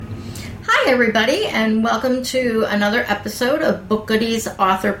Hi, everybody, and welcome to another episode of BookGoodies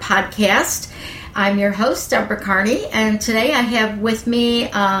Author Podcast. I'm your host, Deborah Carney, and today I have with me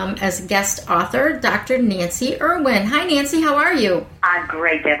as a guest author, Dr. Nancy Irwin. Hi, Nancy. How are you? I'm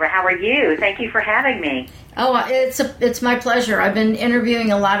great, Deborah. How are you? Thank you for having me. Oh, it's my pleasure. I've been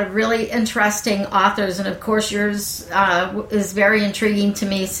interviewing a lot of really interesting authors, and of course yours is very intriguing to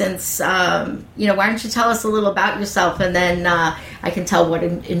me since, why don't you tell us a little about yourself, and then I can tell what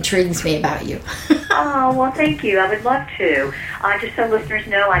intrigues me about you. Oh, well, thank you. I would love to. Just so listeners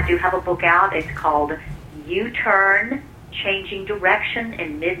know, I do have a book out. It's called U-Turn, Changing Direction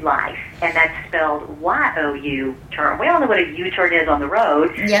in Midlife, and that's spelled Y-O-U turn. We all know what a U-turn is on the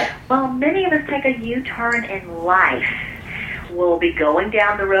road. Yep. Well, many of us take a U-turn in life. We'll be going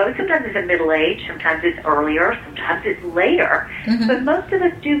down the road. Sometimes it's at middle age, sometimes it's earlier, sometimes it's later. Mm-hmm. But most of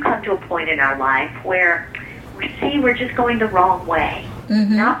us do come to a point in our life where we're just going the wrong way.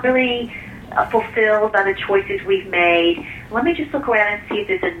 Mm-hmm. Not really fulfilled by the choices we've made. Let me just look around and see if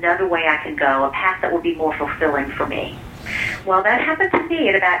there's another way I can go, a path that will be more fulfilling for me. Well, that happened to me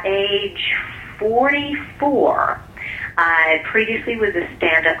at about age 44. I previously was a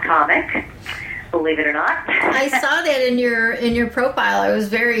stand-up comic, believe it or not. I saw that in your profile. I was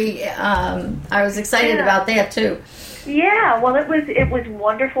very I was excited about that too. Yeah, well, it was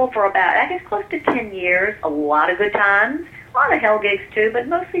wonderful for about, I guess, close to 10 years. A lot of good times, a lot of hell gigs too, but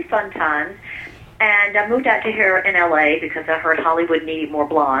mostly fun times. And I moved out to here in L.A. because I heard Hollywood needed more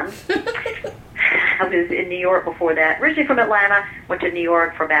blondes. I was in New York before that. Originally from Atlanta, went to New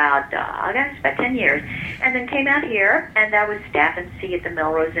York for about 10 years. And then came out here, and I was staff and C at the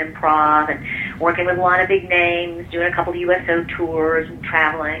Melrose Improv and working with a lot of big names, doing a couple of USO tours and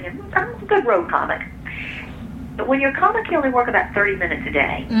traveling. And I'm a good road comic. But when you're a comic, you only work about 30 minutes a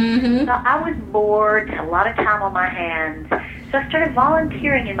day. Mm-hmm. So I was bored, a lot of time on my hands. So I started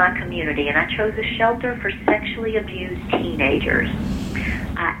volunteering in my community, and I chose a shelter for sexually abused teenagers.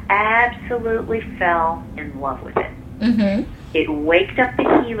 I absolutely fell in love with it. Mm-hmm. It waked up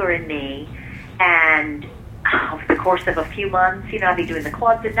the healer in me, and over the course of a few months, I'd be doing the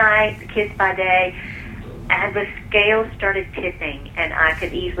clubs at night, the kids by day, and the scales started tipping, and I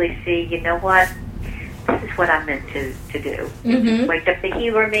could easily see, you know what? This is what I'm meant to do. Mm-hmm. It waked up the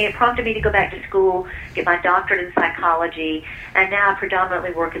healer in me. It prompted me to go back to school, get my doctorate in psychology, and now I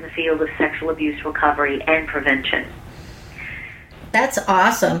predominantly work in the field of sexual abuse recovery and prevention. That's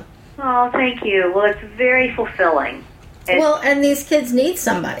awesome. Oh, thank you. Well, it's very fulfilling. And these kids need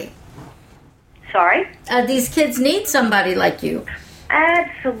somebody. Sorry? These kids need somebody like you.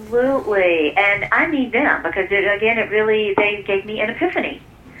 Absolutely. And I need them because, they gave me an epiphany.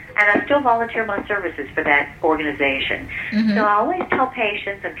 And I still volunteer my services for that organization. Mm-hmm. So I always tell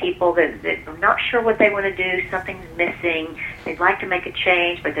patients and people that are not sure what they want to do, something's missing, they'd like to make a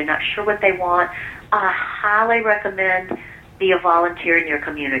change, but they're not sure what they want. I highly recommend be a volunteer in your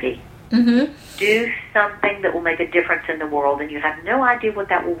community. Mm-hmm. Do something that will make a difference in the world, and you have no idea what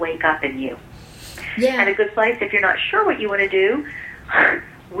that will wake up in you. Yeah. And a good place, if you're not sure what you want to do,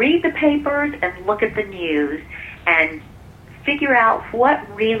 read the papers and look at the news and figure out what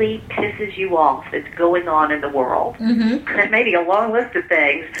really pisses you off that's going on in the world. Mm-hmm. There's maybe a long list of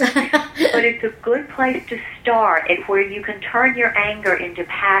things, but it's a good place to start at where you can turn your anger into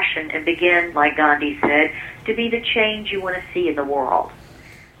passion and begin, like Gandhi said, to be the change you want to see in the world.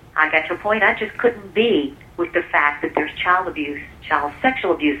 I got to a point I just couldn't be with the fact that there's child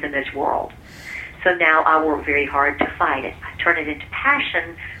sexual abuse in this world. So now I work very hard to fight it. I turn it into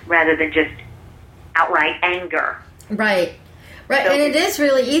passion rather than just outright anger. Right. Right, and it is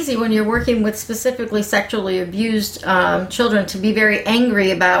really easy when you're working with specifically sexually abused children to be very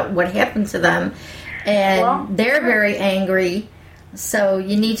angry about what happened to them, and they're very angry, so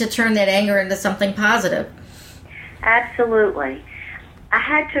you need to turn that anger into something positive. Absolutely. I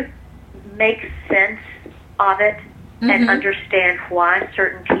had to make sense of it and understand why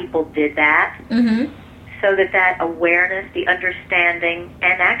certain people did that, so that awareness, the understanding,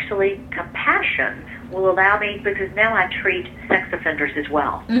 and actually compassion will allow me, because now I treat sex offenders as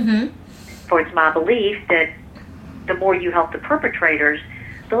well. Mm-hmm. For it's my belief that the more you help the perpetrators,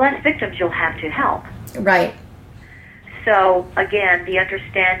 the less victims you'll have to help. Right. So, again, the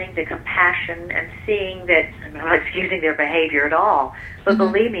understanding, the compassion, and seeing that, I'm not excusing their behavior at all, but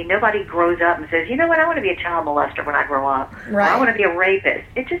believe me, nobody grows up and says, you know what, I want to be a child molester when I grow up. Right. Or I want to be a rapist.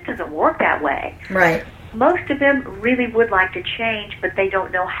 It just doesn't work that way. Right. Most of them really would like to change, but they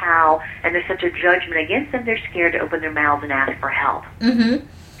don't know how, and there's such a judgment against them, they're scared to open their mouths and ask for help. Mm-hmm.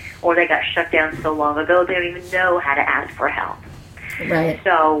 Or they got shut down so long ago, they don't even know how to ask for help. Right.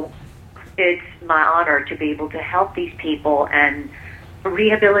 So it's my honor to be able to help these people and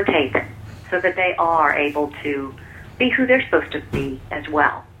rehabilitate them. so that they are able to be who they're supposed to be as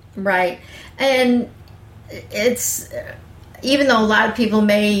well. Right. And it's, even though a lot of people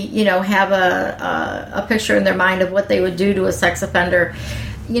may, have a picture in their mind of what they would do to a sex offender,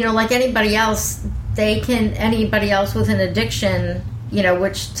 like anybody else, anybody else with an addiction,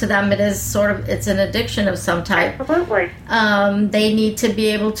 which to them it's an addiction of some type. Absolutely. They need to be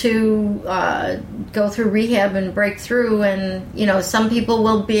able to go through rehab and break through, and, some people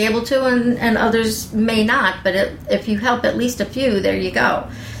will be able to and others may not, but if you help at least a few, there you go.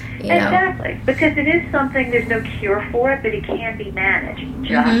 Exactly, because it is something, there's no cure for it, but it can be managed.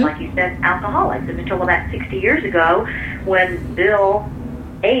 Just like you said, alcoholics. And until about 60 years ago, when Bill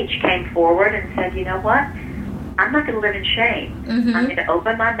H. came forward and said, you know what, I'm not going to live in shame. I'm going to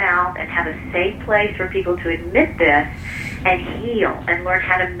open my mouth and have a safe place for people to admit this and heal and learn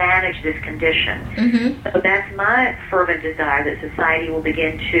how to manage this condition. So that's my fervent desire, that society will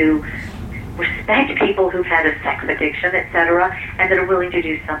begin to respect people who've had a sex addiction, etc., and that are willing to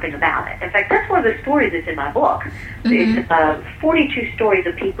do something about it. In fact, that's one of the stories that's in my book. It's 42 stories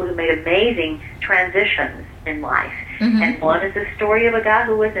of people who made amazing transitions in life. And one is the story of a guy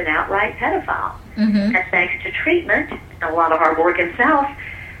who was an outright pedophile. And thanks to treatment and a lot of hard work himself,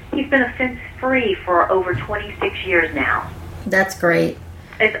 he's been offense-free for over 26 years now. That's great.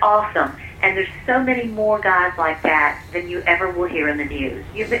 It's awesome. And there's so many more guys like that than you ever will hear in the news.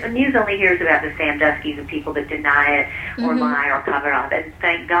 The news only hears about the Sandusky's and people that deny it or lie or cover up. And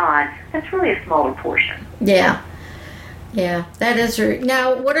thank God, that's really a smaller portion. Yeah. Yeah, that is true.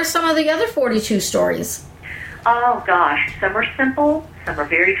 Now, what are some of the other 42 stories? Oh, gosh. Some are simple. Some are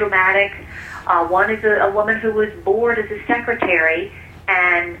very dramatic. One is a woman who was bored as a secretary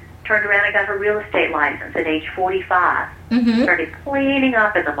and turned around and got her real estate license at age 45. Started cleaning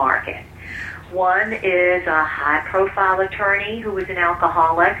up in the market. One is a high-profile attorney who was an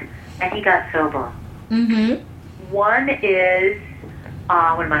alcoholic, and he got sober. One is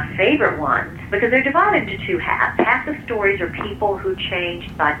one of my favorite ones, because they're divided into two halves. Half the stories are people who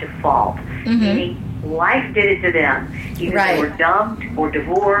changed by default, meaning life did it to them. Either they were dumped or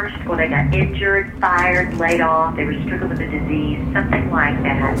divorced, or they got injured, fired, laid off, they were stricken with a disease, something like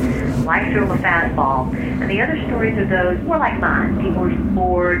that. Life threw them a fastball. And the other stories are those more like mine. People were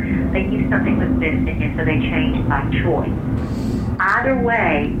bored, they knew something was missing, and so they changed by choice. Either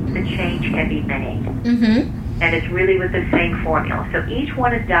way, the change can be made. And it's really with the same formula. So each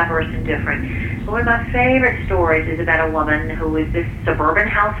one is diverse and different. One of my favorite stories is about a woman who was this suburban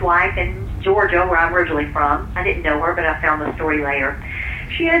housewife in Georgia, where I'm originally from. I didn't know her, but I found the story later.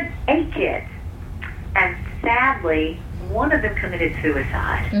 She had 8 kids. And sadly, one of them committed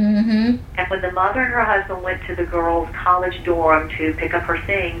suicide. And when the mother and her husband went to the girl's college dorm to pick up her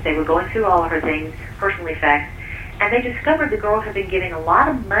things, they were going through all of her things, personal effects, and they discovered the girl had been giving a lot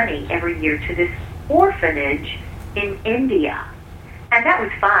of money every year to this orphanage in India. And that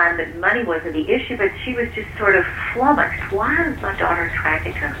was fine, that money wasn't the issue, but she was just sort of flummoxed. Why is my daughter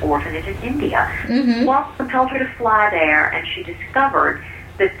attracted to an orphanage in India? Well, compelled her to fly there, and she discovered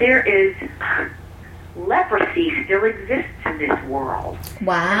that there is leprosy still exists in this world.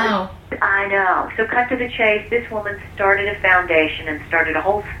 Wow. I know. So cut to the chase, this woman started a foundation and started a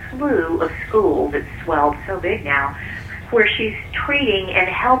whole slew of schools. It's swelled so big now, where she's treating and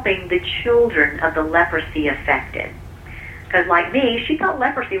helping the children of the leprosy affected. Because like me, she thought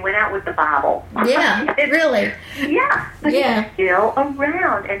leprosy went out with the Bible. Yeah, really. Yeah, but it's still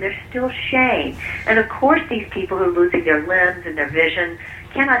around, and there's still shame. And of course, these people who are losing their limbs and their vision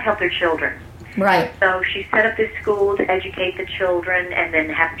cannot help their children. Right. So she set up this school to educate the children and then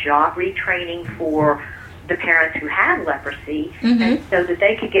have job retraining for the parents who had leprosy, and so that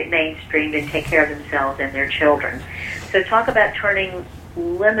they could get mainstreamed and take care of themselves and their children. So talk about turning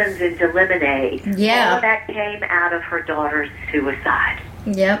lemons into lemonade. Yeah. All of that came out of her daughter's suicide.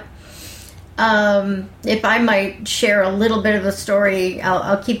 Yep. If I might share a little bit of a story,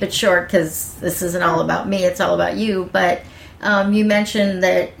 I'll keep it short because this isn't all about me, it's all about you. But you mentioned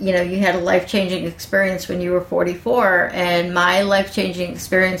that, you had a life-changing experience when you were 44, and my life-changing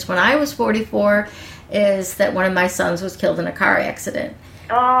experience when I was 44 is that one of my sons was killed in a car accident.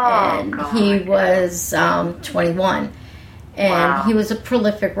 And God. He was 21. And he was a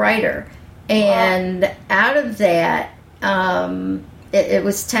prolific writer. And out of that, it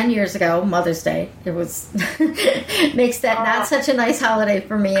was 10 years ago, Mother's Day. It was makes that not such a nice holiday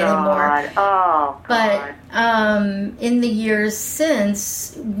for me anymore. But in the years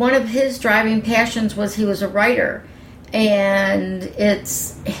since, one of his driving passions was he was a writer. And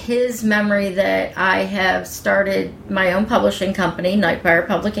it's his memory that I have started my own publishing company, Nightfire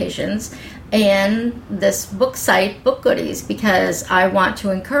Publications, and this book site, BookGoodies, because I want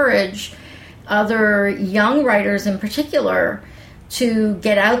to encourage other young writers in particular to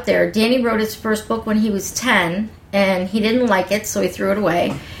get out there. Danny wrote his first book when he was 10, and he didn't like it, so he threw it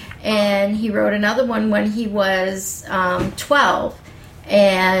away. And he wrote another one when he was 12.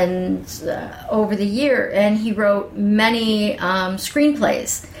 And over the year, and he wrote many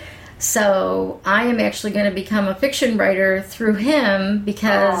screenplays. So I am actually going to become a fiction writer through him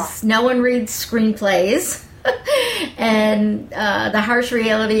because no one reads screenplays. And the harsh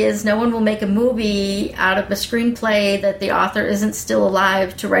reality is no one will make a movie out of a screenplay that the author isn't still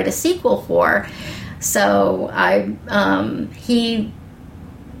alive to write a sequel for. So he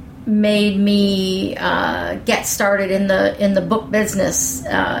made me get started in the book business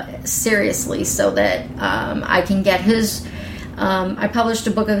seriously, so that I can get his. I published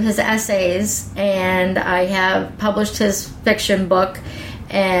a book of his essays, and I have published his fiction book,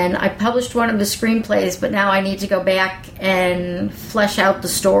 and I published one of his screenplays, but now I need to go back and flesh out the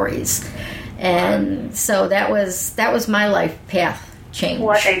stories. And so that was my life path change.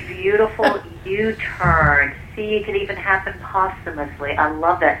 What a beautiful U-turn. See, it could even happen posthumously. I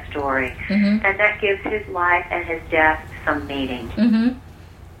love that story. Mm-hmm. And that gives his life and his death some meaning. Mm-hmm.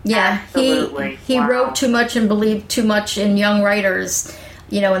 Yeah, absolutely. He wrote too much and believed too much in young writers,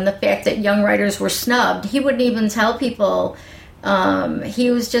 and the fact that young writers were snubbed. He wouldn't even tell people. He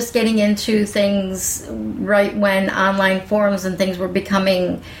was just getting into things right when online forums and things were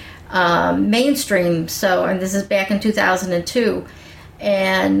becoming mainstream. So, and this is back in 2002.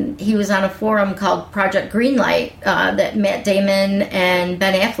 And he was on a forum called Project Greenlight that Matt Damon and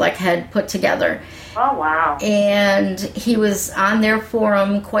Ben Affleck had put together. Oh, wow. And he was on their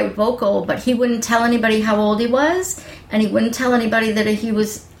forum quite vocal, but he wouldn't tell anybody how old he was, and he wouldn't tell anybody that he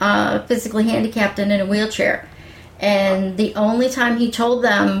was physically handicapped and in a wheelchair. And the only time he told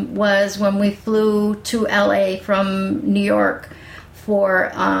them was when we flew to LA from New York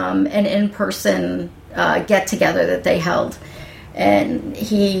for an in-person get-together that they held. And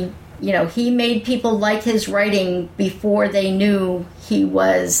he made people like his writing before they knew he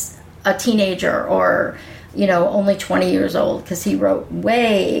was a teenager or, only 20 years old, because he wrote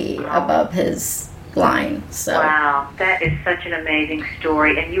way above his line. So. Wow, that is such an amazing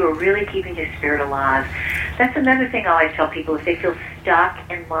story, and you are really keeping his spirit alive. That's another thing I always tell people. If they feel stuck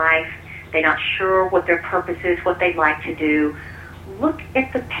in life, they're not sure what their purpose is, what they'd like to do, look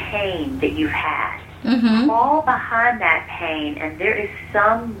at the pain that you've had. Mm-hmm. Fall behind that pain, and there is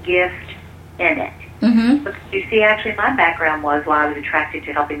some gift in it. Mm-hmm. But you see, actually, my background was, while I was attracted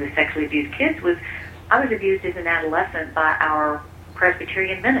to helping the sexually abused kids, was I was abused as an adolescent by our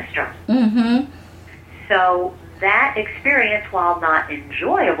Presbyterian minister. Mm-hmm. So that experience, while not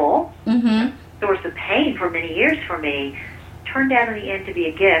enjoyable, source of pain for many years for me, turned out in the end to be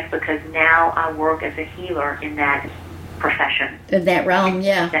a gift, because now I work as a healer in that profession. In that realm,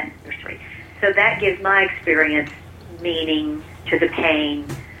 yeah. That industry. So that gives my experience meaning to the pain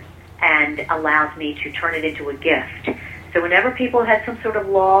and allows me to turn it into a gift. So whenever people have some sort of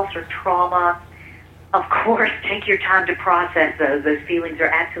loss or trauma, of course, take your time to process those. Those feelings are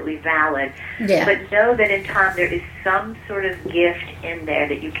absolutely valid. Yeah. But know that in time there is some sort of gift in there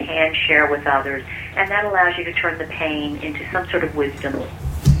that you can share with others, and that allows you to turn the pain into some sort of wisdom.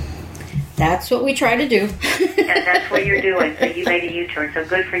 That's what we try to do. And that's what you're doing. So you made a U-turn, so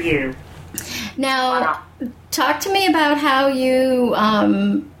good for you. Now, talk to me about how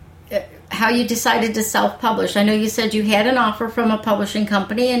you decided to self-publish. I know you said you had an offer from a publishing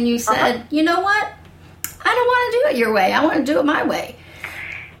company, and you said, you know what? I don't want to do it your way. I want to do it my way.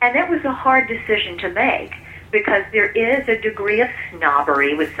 And that was a hard decision to make, because there is a degree of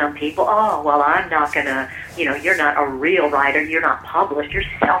snobbery with some people. Oh, well, I'm not going to, you're not a real writer. You're not published. You're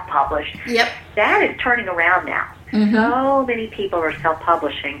self-published. Yep. That is turning around now. Mm-hmm. So many people are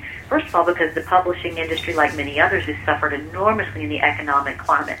self-publishing. First of all, because the publishing industry, like many others, has suffered enormously in the economic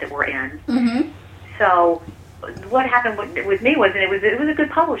climate that we're in. Mm-hmm. So what happened with me was, and it was a good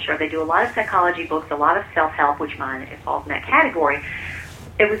publisher. They do a lot of psychology books, a lot of self-help, which mine falls in that category.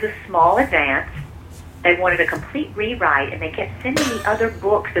 It was a small advance. They wanted a complete rewrite, and they kept sending me other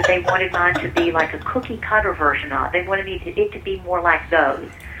books that they wanted mine to be like a cookie-cutter version of. They wanted it to be more like those.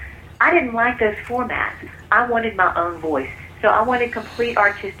 I didn't like those formats. I wanted my own voice. So I wanted complete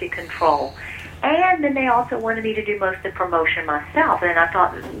artistic control. And then they also wanted me to do most of the promotion myself. And I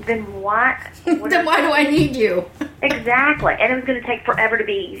thought, then why? Then why do I need you? Exactly. And it was going to take forever to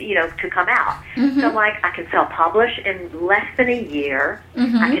be, to come out. Mm-hmm. So, I can self-publish in less than a year.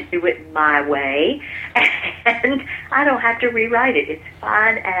 Mm-hmm. I can do it my way. And I don't have to rewrite it. It's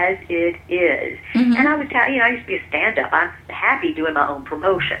fine as it is. Mm-hmm. And I would tell I used to be a stand-up. I'm happy doing my own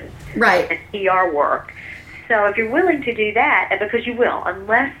promotions. Right. And PR work. So if you're willing to do that, because you will,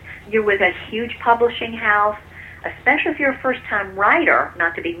 unless you're with a huge publishing house, especially if you're a first-time writer,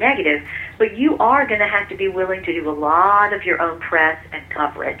 not to be negative, but you are going to have to be willing to do a lot of your own press and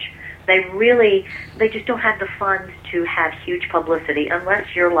coverage. They just don't have the funds to have huge publicity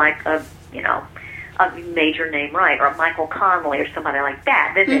unless you're like a major name writer, or Michael Connelly or somebody like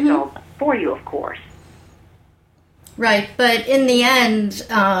that. Then it's all for you, of course. Right, but in the end,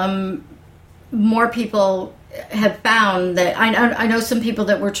 more people have found that I know some people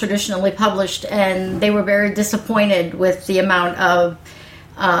that were traditionally published, and they were very disappointed with the amount of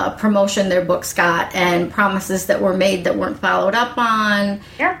promotion their books got and promises that were made that weren't followed up on.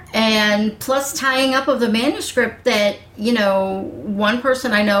 Yeah. And plus tying up of the manuscript that, one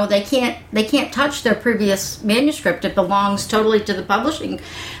person I know, they can't touch their previous manuscript. It belongs totally to the publishing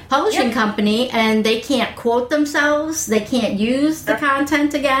company, and they can't quote themselves. They can't use the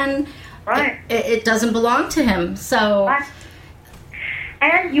content again. Right. It doesn't belong to him. So. Right.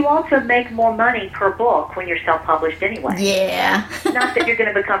 And you also make more money per book when you're self-published anyway. Yeah. Not that you're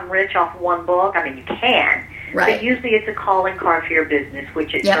going to become rich off one book. I mean, you can. Right. But usually it's a calling card for your business,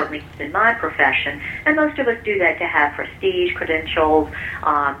 which it certainly is in my profession. And most of us do that to have prestige, credentials,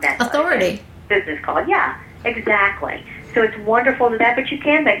 that authority. Business card. Yeah, exactly. So it's wonderful to that, but you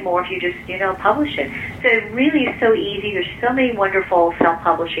can make more if you just, publish it. So it really is so easy. There's so many wonderful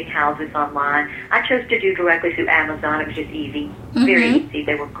self-publishing houses online. I chose to do directly through Amazon. It was just easy, very easy.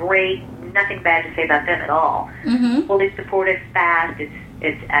 They were great. Nothing bad to say about them at all. Fully supportive, fast.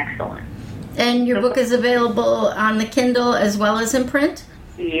 It's excellent. And your book is available on the Kindle as well as in print?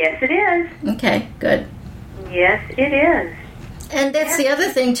 Yes, it is. Okay, good. Yes, it is. And that's the other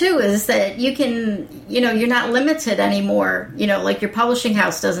thing, too, is that you can, you're not limited anymore. Like your publishing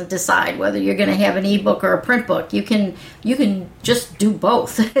house doesn't decide whether you're going to have an ebook or a print book. You can just do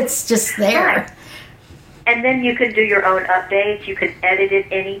both. It's just there. Right. And then you can do your own updates. You can edit it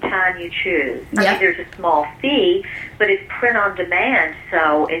anytime you choose. I mean, there's a small fee, but it's print on demand,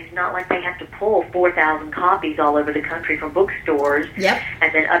 so it's not like they have to pull 4,000 copies all over the country from bookstores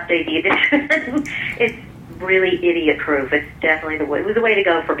and then update the edition. It's really idiot-proof. It's definitely the way. It was the way to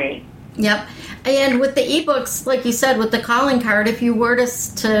go for me. Yep. And with the ebooks, like you said, with the calling card, if you were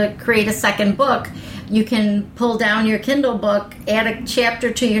to create a second book, you can pull down your Kindle book, add a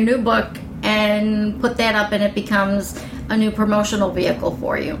chapter to your new book, and put that up, and it becomes a new promotional vehicle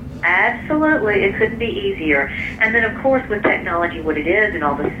for you. Absolutely. It couldn't be easier. And then, of course, with technology, what it is, and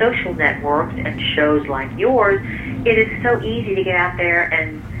all the social networks and shows like yours, it is so easy to get out there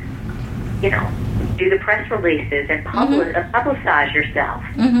and, do the press releases and publicize yourself.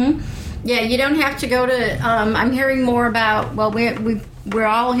 Yeah, you don't have to go to, I'm hearing more about, we're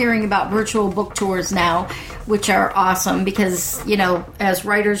all hearing about virtual book tours now, which are awesome because, as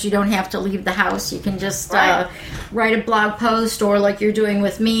writers, you don't have to leave the house. You can just write a blog post, or like you're doing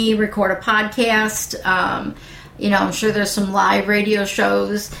with me, record a podcast. I'm sure there's some live radio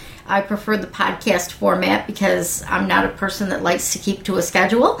shows. I prefer the podcast format because I'm not a person that likes to keep to a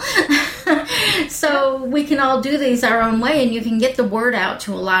schedule. So we can all do these our own way, and you can get the word out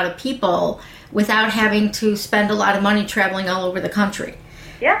to a lot of people without having to spend a lot of money traveling all over the country.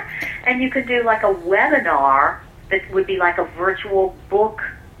 Yeah, and you could do like a webinar that would be like a virtual book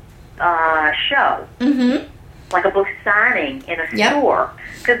show. Like a book signing in a store.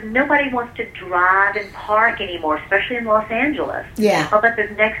 Because nobody wants to drive and park anymore, especially in Los Angeles. Yeah. But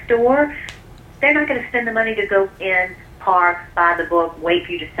this next door, they're not going to spend the money to go in, park, buy the book, wait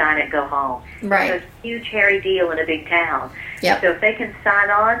for you to sign it, go home. Right. So it's a huge, hairy deal in a big town. Yep. So if they can sign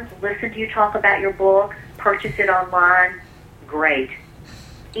on, listen to you talk about your book, purchase it online, great.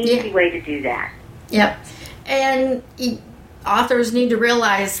 Easy way to do that. Yep. And authors need to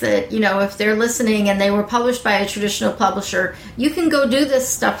realize that, if they're listening and they were published by a traditional publisher, you can go do this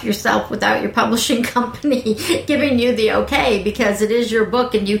stuff yourself without your publishing company giving you the okay, because it is your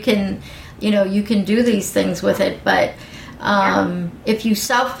book and you can do these things with it. But if you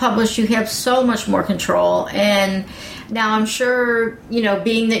self-publish, you have so much more control. And now I'm sure,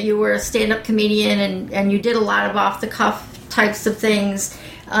 being that you were a stand-up comedian and you did a lot of off-the-cuff types of things,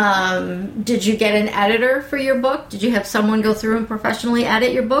 did you get an editor for your book? Did you have someone go through and professionally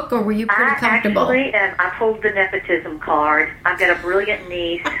edit your book, or were you pretty comfortable? I pulled the nepotism card. I've got a brilliant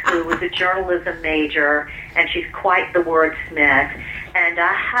niece who was a journalism major, and she's quite the wordsmith. And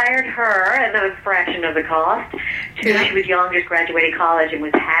I hired her at a fraction of the cost. She was young, just graduated college, and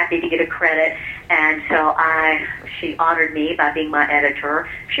was happy to get a credit. And so she honored me by being my editor.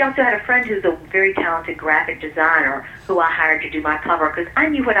 She also had a friend who's a very talented graphic designer who I hired to do my cover because I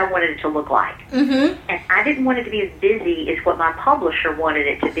knew what I wanted it to look like. And I didn't want it to be as busy as what my publisher wanted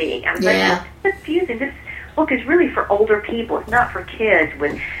it to be. I was like, it's confusing. This book is really for older people. It's not for kids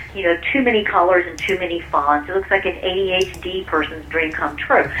with, too many colors and too many fonts. It looks like an ADHD person's dream come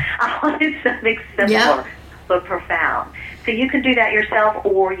true. I wanted something simpler but profound. So you can do that yourself,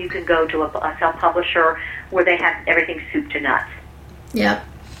 or you can go to a self-publisher where they have everything soup to nuts. Yep.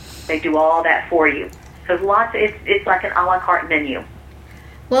 They do all that for you. So it's like an a la carte menu.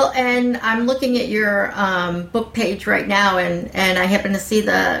 Well, and I'm looking at your book page right now, and I happen to see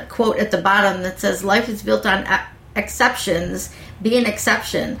the quote at the bottom that says, "Life is built on exceptions. Be an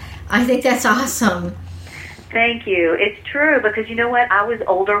exception." I think that's awesome. Thank you. It's true, because you know what? I was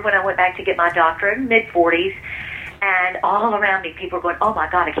older when I went back to get my doctorate, mid-40s, and all around me people were going, "Oh my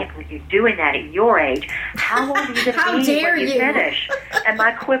God, I can't believe you're doing that at your age. How old are you going to be when you finish?" And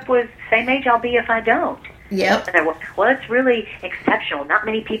my quip was, "Same age I'll be if I don't." Yep. And I went, "Well, it's really exceptional. Not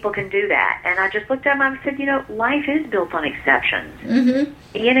many people can do that." And I just looked at him and said, life is built on exceptions. Mm-hmm.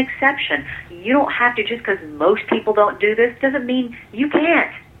 Be an exception. You don't have to, just because most people don't do this doesn't mean you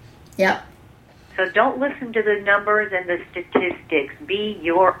can't. Yep. So don't listen to the numbers and the statistics. Be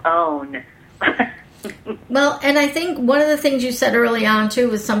your own. Well, and I think one of the things you said early on, too,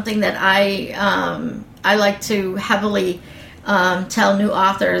 was something that I like to heavily tell new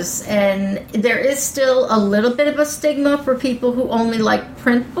authors. And there is still a little bit of a stigma for people who only like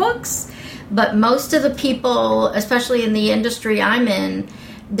print books. But most of the people, especially in the industry I'm in,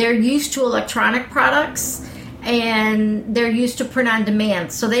 they're used to electronic products. And they're used to print on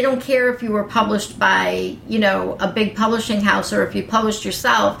demand. So they don't care if you were published by, a big publishing house or if you published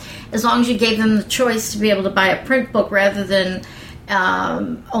yourself, as long as you gave them the choice to be able to buy a print book rather than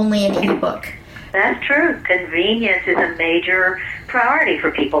only an e-book. That's true. Convenience is a major priority for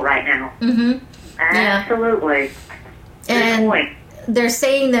people right now. Mm-hmm. Absolutely. Yeah. Good point. They're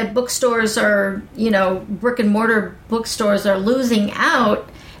saying that bookstores are, brick and mortar bookstores are losing out.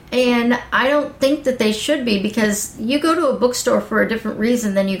 And I don't think that they should be, because you go to a bookstore for a different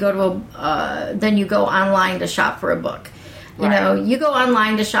reason than you go online to shop for a book. You go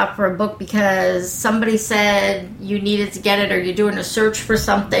online to shop for a book because somebody said you needed to get it, or you're doing a search for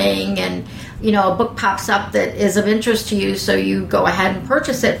something, and a book pops up that is of interest to you, so you go ahead and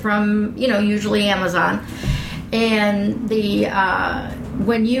purchase it from usually Amazon. And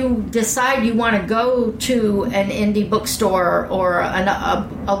when you decide you want to go to an indie bookstore or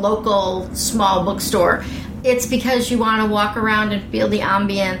a local small bookstore, it's because you want to walk around and feel the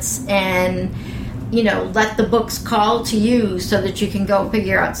ambience and, let the books call to you so that you can go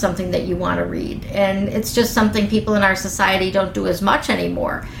figure out something that you want to read. And it's just something people in our society don't do as much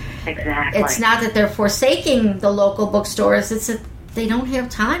anymore. Exactly. It's not that they're forsaking the local bookstores, it's that they don't have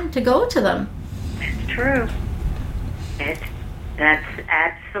time to go to them. It's true. That's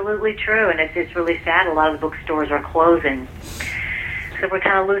absolutely true, and it's really sad. A lot of the bookstores are closing, so we're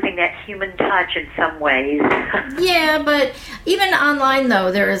kind of losing that human touch in some ways. Yeah, but even online,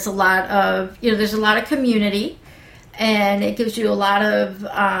 though, there is a lot of there's a lot of community, and it gives you a lot of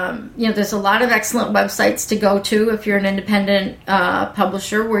there's a lot of excellent websites to go to if you're an independent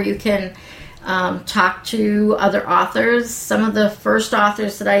publisher, where you can talk to other authors. Some of the first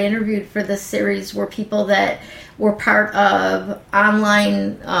authors that I interviewed for this series were people that were part of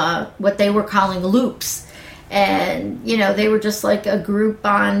online, what they were calling loops. And, they were just like a group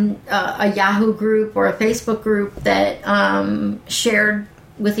on a Yahoo group or a Facebook group that shared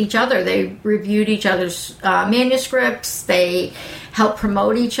with each other. They reviewed each other's manuscripts. They helped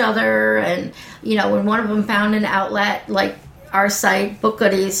promote each other. And, when one of them found an outlet like our site,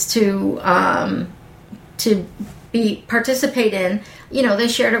 BookGoodies, to participate in, they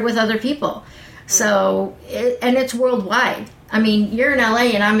shared it with other people. So, and it's worldwide. I mean, you're in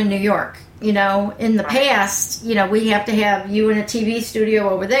LA and I'm in New York. In the past, we have to have you in a TV studio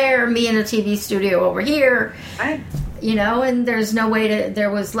over there, me in a TV studio over here. Right. And there's no way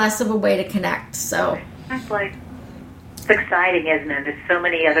there was less of a way to connect. So exactly. It's exciting, isn't it? There's so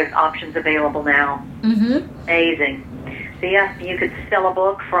many other options available now. Mm-hmm. Amazing. So yeah, you could sell a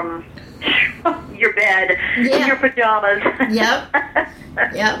book from your bed in your pajamas. Yep.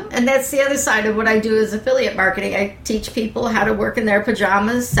 Yep. And that's the other side of what I do as affiliate marketing. I teach people how to work in their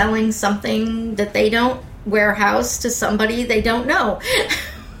pajamas, selling something that they don't warehouse to somebody they don't know.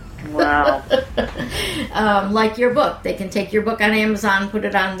 Wow. Like your book. They can take your book on Amazon, put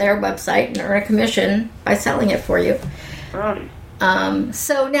it on their website, and earn a commission by selling it for you.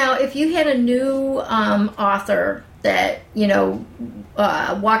 So now, if you had a new author that,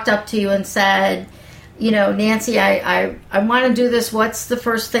 walked up to you and said, Nancy, I want to do this. What's the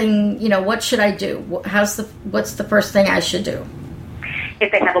first thing, what should I do? What's the first thing I should do?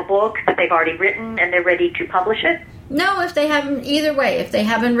 If they have a book that they've already written and they're ready to publish it, No, if they haven't, either way, if they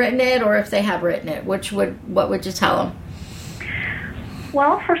haven't written it or if they have written it, what would you tell them?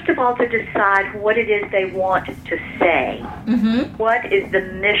 Well, first of all, to decide what it is they want to say. Mm-hmm. What is the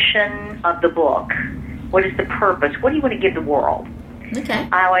mission of the book? What is the purpose? What do you want to give the world? Okay.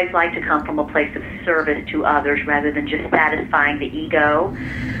 I always like to come from a place of service to others rather than just satisfying the ego.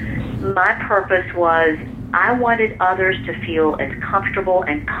 My purpose was I wanted others to feel as comfortable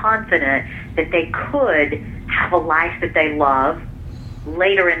and confident that they could have a life that they love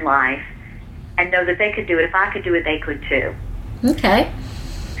later in life and know that they could do it. If I could do it, they could too. Okay.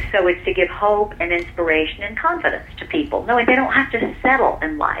 So it's to give hope and inspiration and confidence to people, knowing they don't have to settle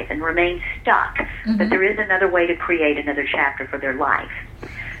in life and remain stuck, Mm-hmm. but there is another way to create another chapter for their life.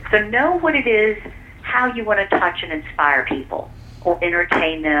 So know what it is, how you want to touch and inspire people or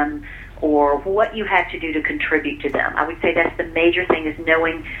entertain them or what you have to do to contribute to them. I would say that's the major thing, is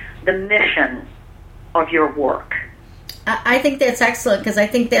knowing the mission of your work. I think that's excellent, because I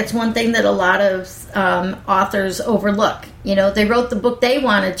think that's one thing that a lot of authors overlook. You know, they wrote the book they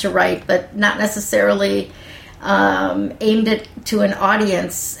wanted to write, but not necessarily aimed it to an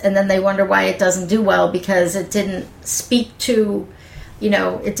audience, and then they wonder why it doesn't do well because it didn't speak to, you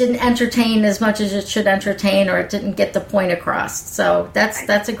know, it didn't entertain as much as it should entertain, or it didn't get the point across. So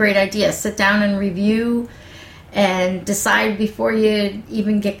that's a great idea. Sit down and review and decide before you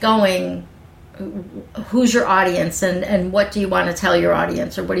even get going who's your audience and what do you want to tell your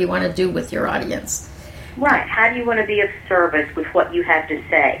audience, or what do you want to do with your audience. Right. How do you want to be of service with what you have to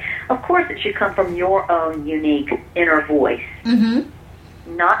say? Of course, it should come from your own unique inner voice.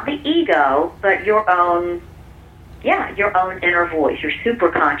 Mm-hmm. Not the ego, but your own inner voice, your super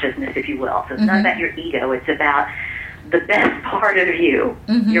consciousness, if you will. So it's not about your ego. It's about the best part of you,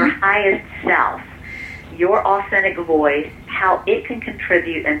 your highest self, your authentic voice, how it can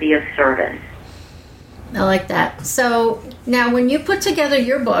contribute and be of service. I like that. So now when you put together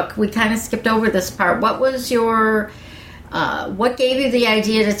your book, we kind of skipped over this part. What was what gave you the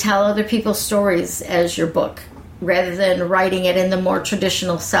idea to tell other people's stories as your book, rather than writing it in the more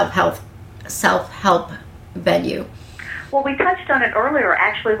traditional self-help venue? Well, we touched on it earlier,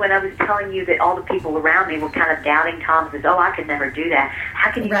 actually, when I was telling you that all the people around me were kind of doubting Thomas. Oh, I could never do that.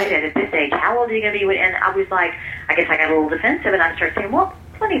 How can you do that at this age? How old are you going to be? And I was like, I guess I got a little defensive, and I started saying, well,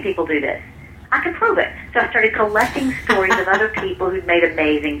 plenty of people do this. I can prove it. So I started collecting stories of other people who've made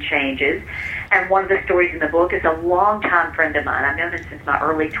amazing changes. And one of the stories in the book is a longtime friend of mine. I've known him since my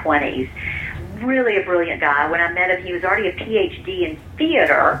early 20s. Really a brilliant guy. When I met him, he was already a PhD in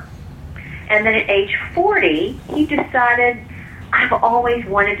theater. And then at age 40, he decided, I've always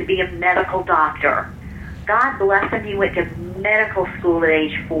wanted to be a medical doctor. God bless him, he went to medical school at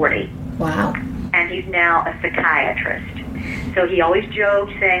age 40. Wow. And he's now a psychiatrist. So he always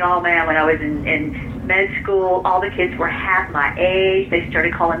joked, saying, oh man, when I was in med school, all the kids were half my age. They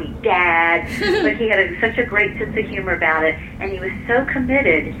started calling me Dad. But he had such a great sense of humor about it. And he was so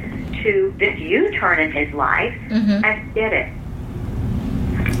committed to this U-turn in his life and did it.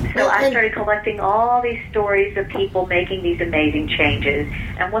 So I started collecting all these stories of people making these amazing changes.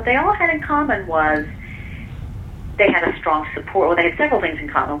 And what they all had in common was they had a strong support. Well, they had several things in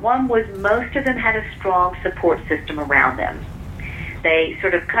common. One was most of them had a strong support system around them. They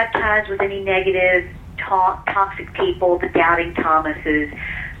sort of cut ties with any negative, toxic people, the doubting Thomases.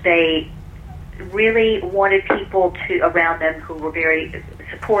 They really wanted people around them who were very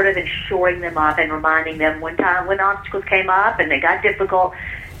supportive and shoring them up and reminding them when obstacles came up and they got difficult,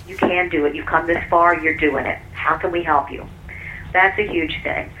 you can do it. You've come this far. You're doing it. How can we help you? That's a huge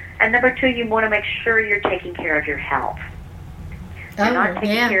thing. And number two, you want to make sure you're taking care of your health. If you're not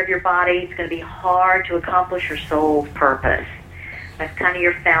taking care of your body, it's going to be hard to accomplish your soul's purpose. That's kind of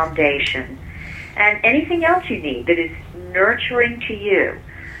your foundation. And anything else you need that is nurturing to you.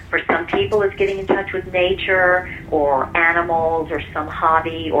 For some people, it's getting in touch with nature or animals or some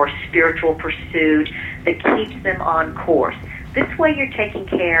hobby or spiritual pursuit that keeps them on course. This way you're taking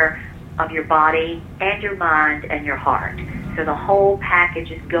care of your body and your mind and your heart. So the whole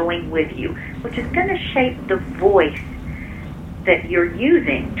package is going with you, which is going to shape the voice that you're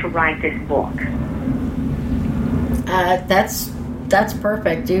using to write this book. That's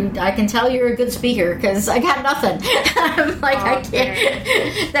perfect, dude. I can tell you're a good speaker because I got nothing. I'm like, I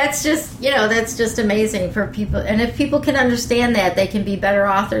can't. That's just amazing for people. And if people can understand that, they can be better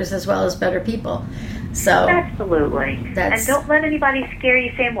authors as well as better people. So absolutely. And don't let anybody scare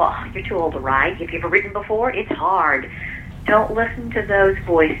you saying, well, you're too old to write. Have you ever written before? It's hard. Don't listen to those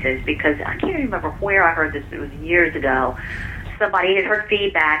voices, because I can't remember where I heard this. It was years ago. Somebody had heard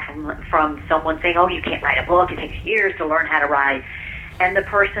feedback from someone saying, oh, you can't write a book. It takes years to learn how to write. And the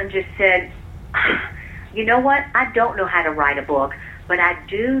person just said, you know what? I don't know how to write a book, but I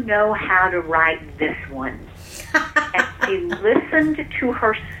do know how to write this one. And she listened to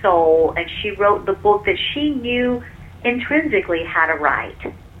her soul, and she wrote the book that she knew intrinsically how to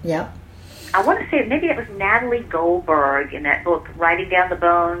write. Yep. I want to say maybe it was Natalie Goldberg in that book, Writing Down the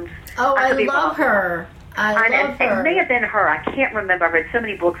Bones. Oh, I love her. I love her. It may have been her. I can't remember. I've read so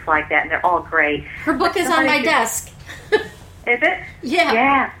many books like that, and they're all great. Her book is on my desk. Is it? Yeah.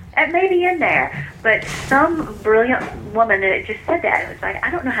 Yeah. It may be in there. But some brilliant woman just said that. It was like,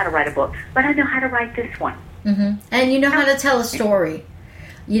 I don't know how to write a book, but I know how to write this one. Mm-hmm. And you know how to tell a story.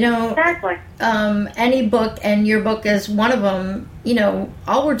 You know, exactly. Any book, and your book is one of them, you know,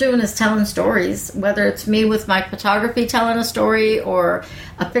 all we're doing is telling stories, whether it's me with my photography telling a story or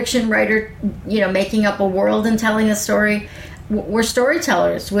a fiction writer, you know, making up a world and telling a story. We're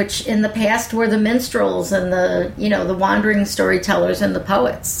storytellers, which in the past were the minstrels and the, you know, the wandering storytellers and the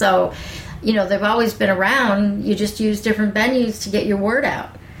poets. So, you know, they've always been around. You just use different venues to get your word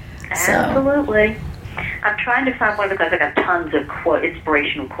out. Absolutely. I'm trying to find one because I got tons of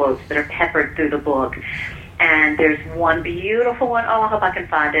inspirational quotes that are peppered through the book. And there's one beautiful one. Oh, I hope I can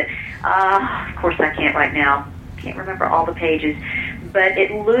find it. Of course I can't right now. Can't remember all the pages. But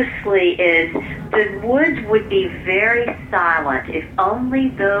it loosely is, the woods would be very silent if only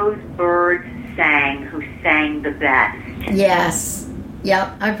those birds sang who sang the best. Yes.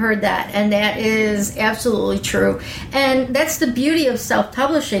 Yep, I've heard that, and that is absolutely true. And that's the beauty of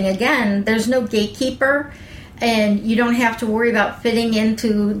self-publishing. Again, there's no gatekeeper, and you don't have to worry about fitting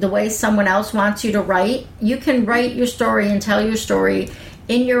into the way someone else wants you to write. You can write your story and tell your story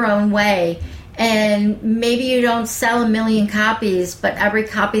in your own way. And maybe you don't sell 1 million copies, but every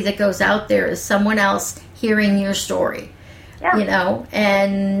copy that goes out there is someone else hearing your story. Yeah. You know,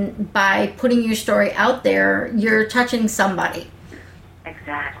 and by putting your story out there, you're touching somebody.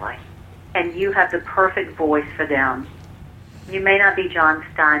 Exactly. And you have the perfect voice for them. You may not be John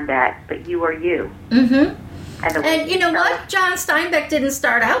Steinbeck, but you are you. Mm-hmm. And you know what? John Steinbeck didn't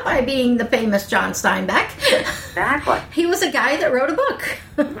start out by being the famous John Steinbeck. Exactly. He was a guy that wrote a book.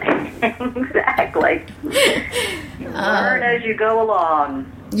 Exactly. You learn as you go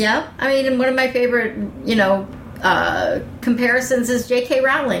along. Yeah. I mean, and one of my favorite, you know, comparisons is J.K.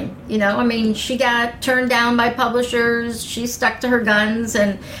 Rowling. You know, I mean, she got turned down by publishers. She stuck to her guns,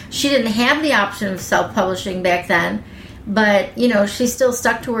 and she didn't have the option of self-publishing back then. But, you know, she still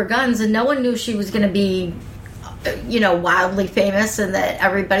stuck to her guns, and no one knew she was going to be, you know, wildly famous and that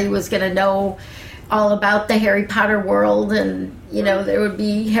everybody was going to know all about the Harry Potter world. And, you know, there would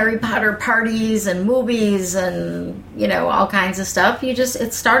be Harry Potter parties and movies and, you know, all kinds of stuff.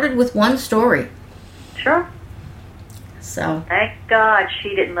 It started with one story. Sure. So thank God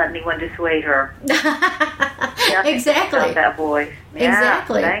she didn't let anyone dissuade her. Exactly. That voice. Yeah,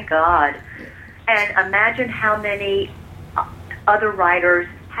 exactly. Thank God. And imagine how many other writers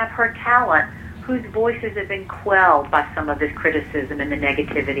have her talent whose voices have been quelled by some of this criticism and the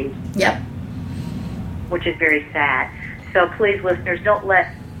negativity. Yep. Which is very sad. So please, listeners, don't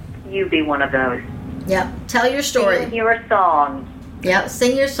let you be one of those. Yep. Tell your story. Sing your song. Yep.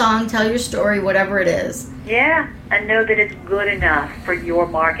 Sing your song, tell your story, whatever it is. Yeah, and know that it's good enough for your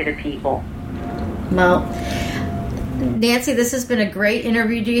market of people. Well, Nancy, this has been a great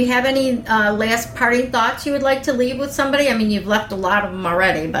interview. Do you have any last parting thoughts you would like to leave with somebody? I mean, you've left a lot of them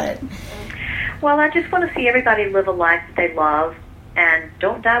already, but... Well, I just want to see everybody live a life that they love and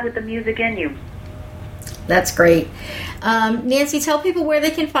don't die with the music in you. That's great. Nancy, tell people where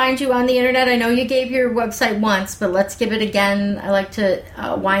they can find you on the internet. I know you gave your website once, but let's give it again. I like to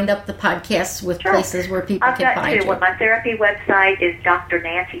wind up the podcasts with places where people can find you. Well, my therapy website is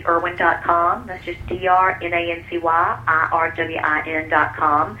drnancyirwin.com. That's just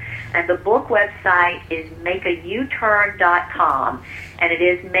DrNancyIrwin.com. And the book website is makeayouturn.com. And it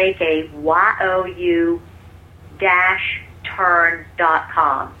is make a YOU-turn.com.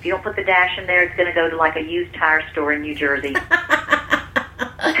 If you don't put the dash in there, it's going to go to like a used tire store in New Jersey.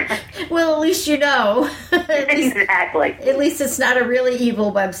 Well, at least you know. Exactly. At least it's not a really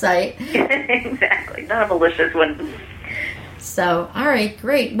evil website. Exactly. Not a malicious one. So, all right,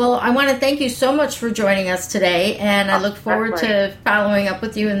 great. Well, I want to thank you so much for joining us today, and I look forward to following up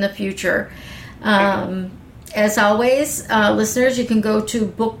with you in the future. As always, listeners, you can go to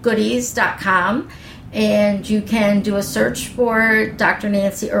BookGoodies.com, and you can do a search for Dr.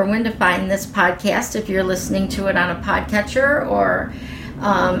 Nancy Irwin to find this podcast if you're listening to it on a podcatcher or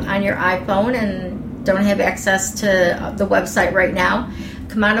on your iPhone and don't have access to the website right now.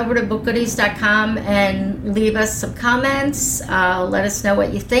 Come on over to BookGoodies.com and leave us some comments. Let us know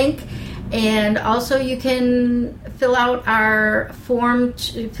what you think. And also you can fill out our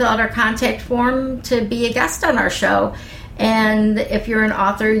contact form to be a guest on our show. And if you're an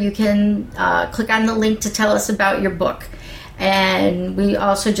author, you can click on the link to tell us about your book. And we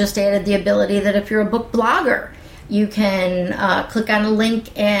also just added the ability that if you're a book blogger, you can click on a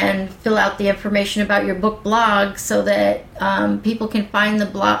link and fill out the information about your book blog so that people can find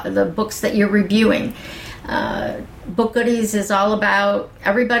the books that you're reviewing. Book Goodies is all about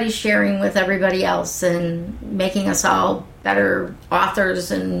everybody sharing with everybody else and making us all better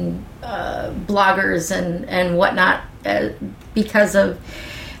authors and bloggers and whatnot because of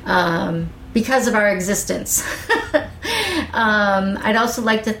our existence. I'd also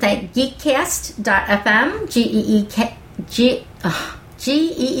like to thank Geekcast.fm,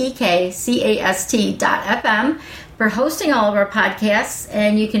 GeekCast.fm, for hosting all of our podcasts.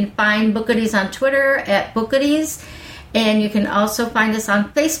 And you can find Book Goodies on Twitter at BookGoodies. And you can also find us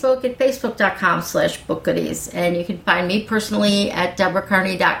on Facebook at facebook.com/BookGoodies. And you can find me personally at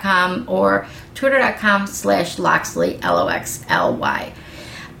DeborahCarney.com or Twitter.com/Loxley, LOXLY.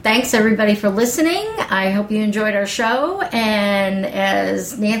 Thanks, everybody, for listening. I hope you enjoyed our show. And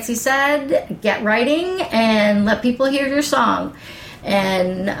as Nancy said, get writing and let people hear your song.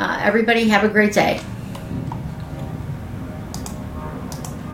 And everybody have a great day.